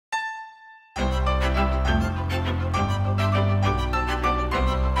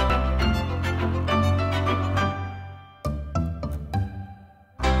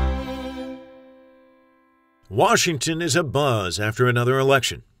Washington is abuzz after another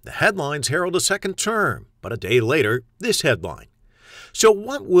election. The headlines herald a second term, but a day later, this headline. So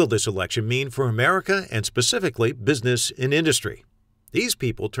what will this election mean for America and specifically business and industry? These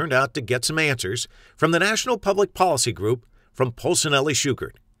people turned out to get some answers from the National Public Policy Group from Polsinelli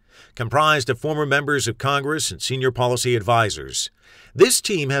Shughart. Comprised of former members of Congress and senior policy advisors, this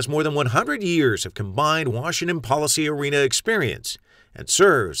team has more than 100 years of combined Washington policy arena experience and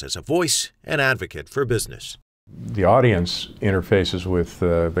serves as a voice and advocate for business. The audience interfaces with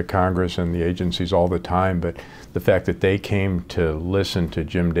the Congress and the agencies all the time, but the fact that they came to listen to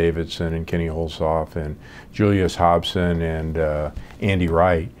Jim Davidson and Kenny Holzhoff and Julius Hobson and Andy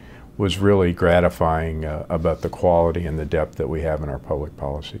Wright was really gratifying about the quality and the depth that we have in our public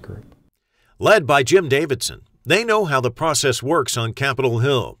policy group. Led by Jim Davidson, they know how the process works on Capitol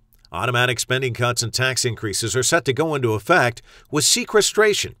Hill. Automatic spending cuts and tax increases are set to go into effect with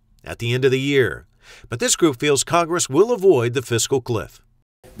sequestration at the end of the year. But this group feels Congress will avoid the fiscal cliff.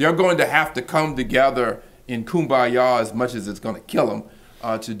 They're going to have to come together in kumbaya as much as it's going to kill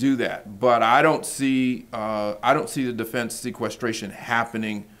them to do that. But I don't see the defense sequestration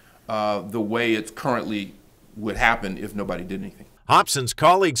happening the way it's currently would happen if nobody did anything. Hobson's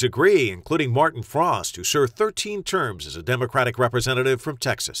colleagues agree, including Martin Frost, who served 13 terms as a Democratic representative from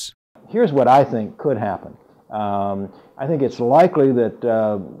Texas. Here's what I think could happen. I think it's likely that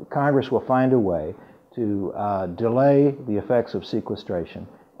Congress will find a way to delay the effects of sequestration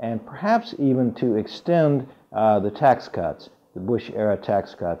and perhaps even to extend the tax cuts, the Bush-era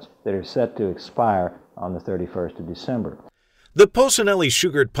tax cuts that are set to expire on the 31st of December. The Polsinelli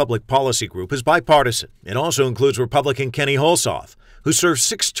Shughart Public Policy Group is bipartisan. It also includes Republican Kenny Holzhoff, who served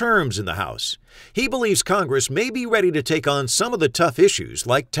 6 terms in the House. He believes Congress may be ready to take on some of the tough issues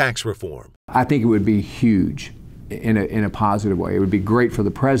like tax reform. I think it would be huge in a positive way. It would be great for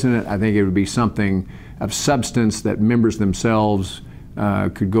the president. I think it would be something of substance that members themselves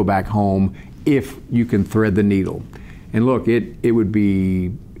could go back home if you can thread the needle. And look, it would be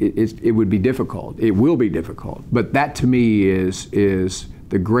difficult. It will be difficult. But that to me is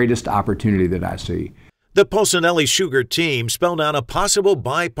the greatest opportunity that I see. The Polsinelli Shughart team spelled out a possible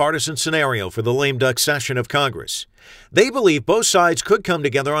bipartisan scenario for the lame duck session of Congress. They believe both sides could come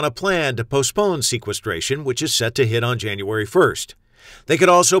together on a plan to postpone sequestration, which is set to hit on January 1st. They could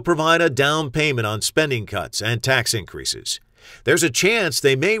also provide a down payment on spending cuts and tax increases. There's a chance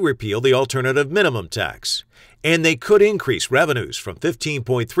they may repeal the alternative minimum tax. And they could increase revenues from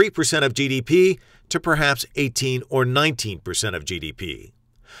 15.3% of GDP to perhaps 18 or 19% of GDP.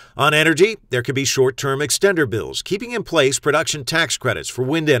 On energy, there could be short-term extender bills keeping in place production tax credits for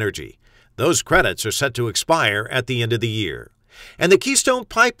wind energy. Those credits are set to expire at the end of the year. And the Keystone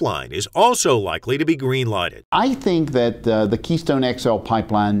Pipeline is also likely to be green-lighted. I think that the Keystone XL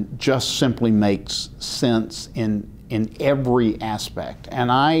pipeline just simply makes sense in every aspect.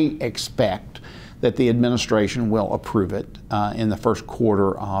 And I expect that the administration will approve it in the first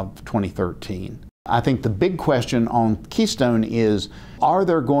quarter of 2013. I think the big question on Keystone is, are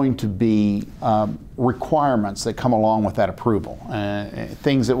there going to be requirements that come along with that approval?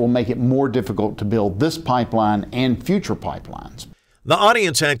 Things that will make it more difficult to build this pipeline and future pipelines. The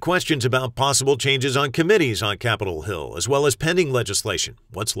audience had questions about possible changes on committees on Capitol Hill, as well as pending legislation,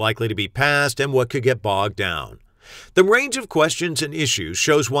 what's likely to be passed and what could get bogged down. The range of questions and issues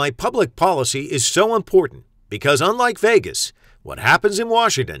shows why public policy is so important, because unlike Vegas, what happens in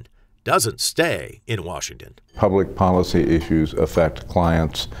Washington doesn't stay in Washington. Public policy issues affect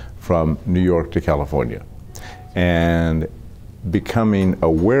clients from New York to California. And becoming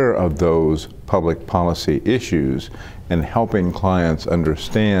aware of those public policy issues and helping clients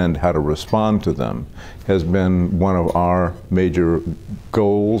understand how to respond to them has been one of our major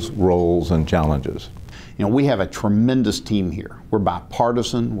goals, roles, and challenges. You know, we have a tremendous team here. We're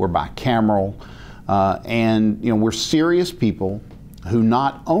bipartisan, we're bicameral, and we're serious people who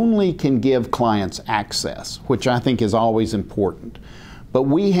not only can give clients access, which I think is always important, but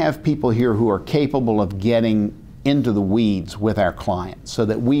we have people here who are capable of getting into the weeds with our clients so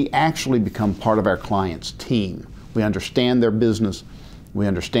that we actually become part of our clients' team. We understand their business, we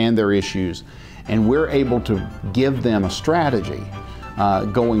understand their issues, and we're able to give them a strategy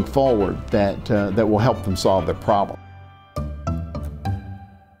going forward that will help them solve their problem.